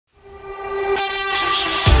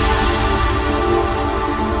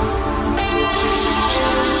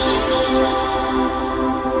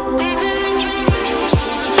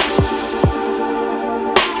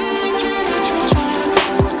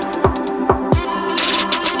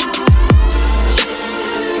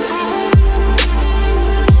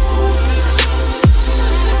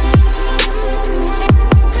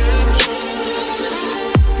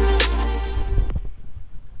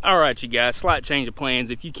you guys, slight change of plans.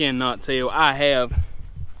 If you cannot tell, I have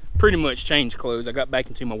pretty much changed clothes. I got back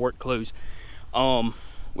into my work clothes.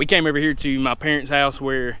 We came over here to my parents' house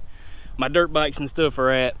where my dirt bikes and stuff are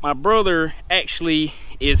at. My brother actually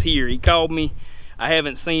is here. He called me. I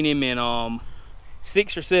haven't seen him in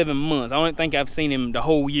 6 or 7 months. I don't think I've seen him the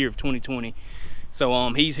whole year of 2020. So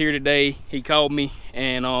he's here today. He called me,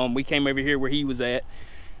 and we came over here where he was at.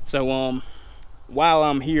 So while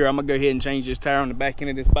I'm here, I'm gonna go ahead and change this tire on the back end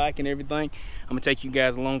of this bike and everything. I'm gonna take you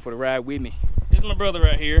guys along for the ride with me. This is my brother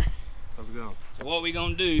right here. How's it going? So what we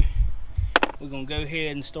gonna do, we're gonna go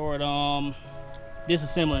ahead and start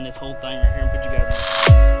disassembling this whole thing right here and put you guys on.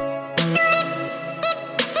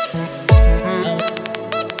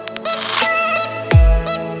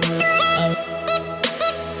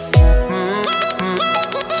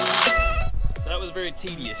 So that was very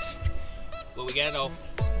tedious, but we got it off.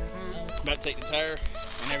 About to take the tire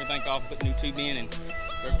and everything off, put the new tube in, and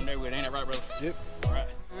go from there with it. Ain't that right, brother? Yep. All right.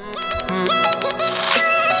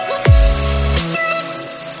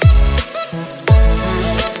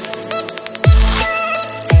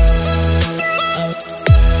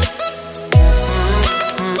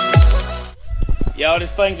 Y'all,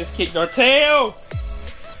 this thing just kicked our tail.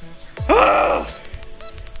 Oh,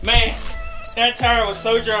 man, that tire was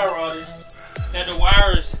so dry rotted that the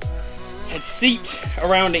wires had seeped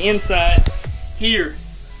around the inside here,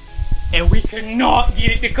 and we could not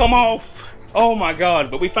get it to come off. Oh my God,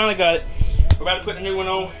 but we finally got it. We're about to put a new one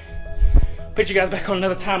on. Put you guys back on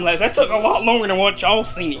another time lapse. That took a lot longer than what y'all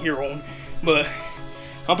seen it here on, but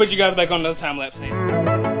I'll put you guys back on another time lapse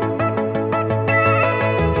later.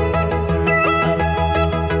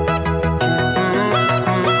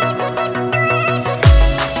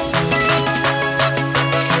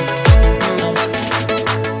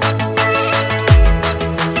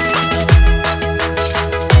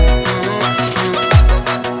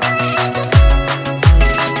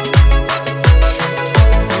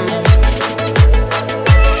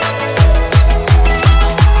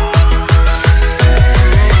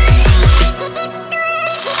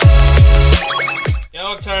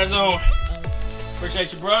 Tires on.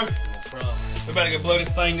 Appreciate you, bro. No problem. We're about to go blow this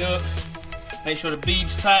thing up. Make sure the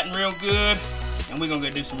beads tighten real good, and we're gonna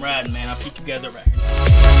go do some riding, man. I'll pick you guys up right here.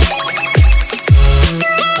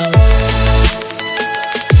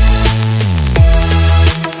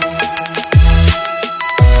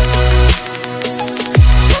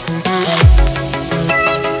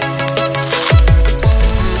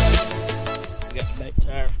 We got the back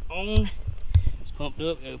tire on. It's pumped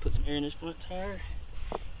up. Gotta put some air in this front tire.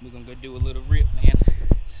 We're gonna go do a little rip, man.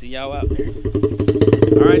 See y'all out there.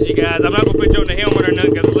 All right, you guys. I'm not gonna put you on the helmet or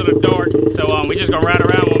nothing because it's a little dark. So we just gonna ride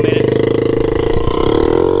around 1 minute.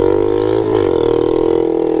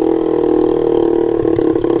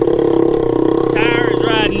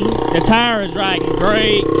 The tire is riding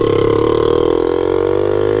great.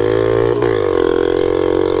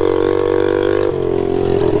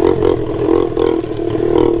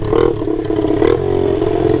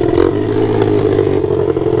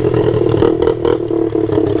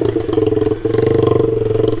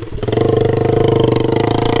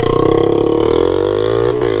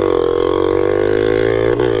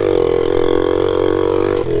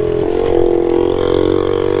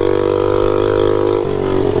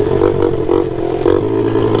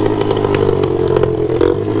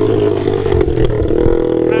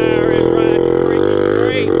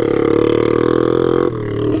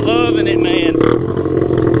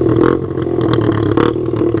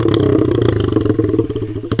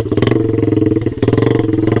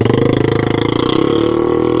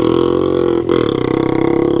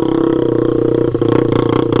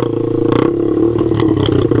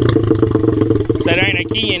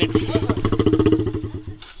 Key in it.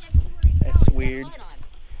 That's weird.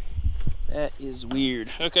 That is weird.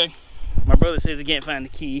 Okay. My brother says he can't find the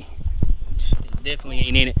key. It definitely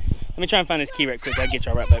ain't in it. Let me try and find this key right quick. I'll get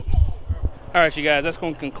y'all right back. Alright, you guys, that's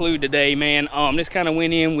going to conclude today, man. This kind of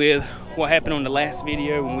went in with what happened on the last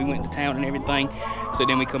video when we went to town and everything. So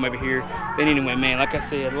then we come over here. But anyway, man, like I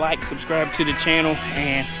said, like, subscribe to the channel,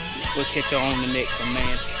 and we'll catch y'all on the next one,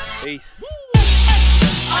 man. Peace.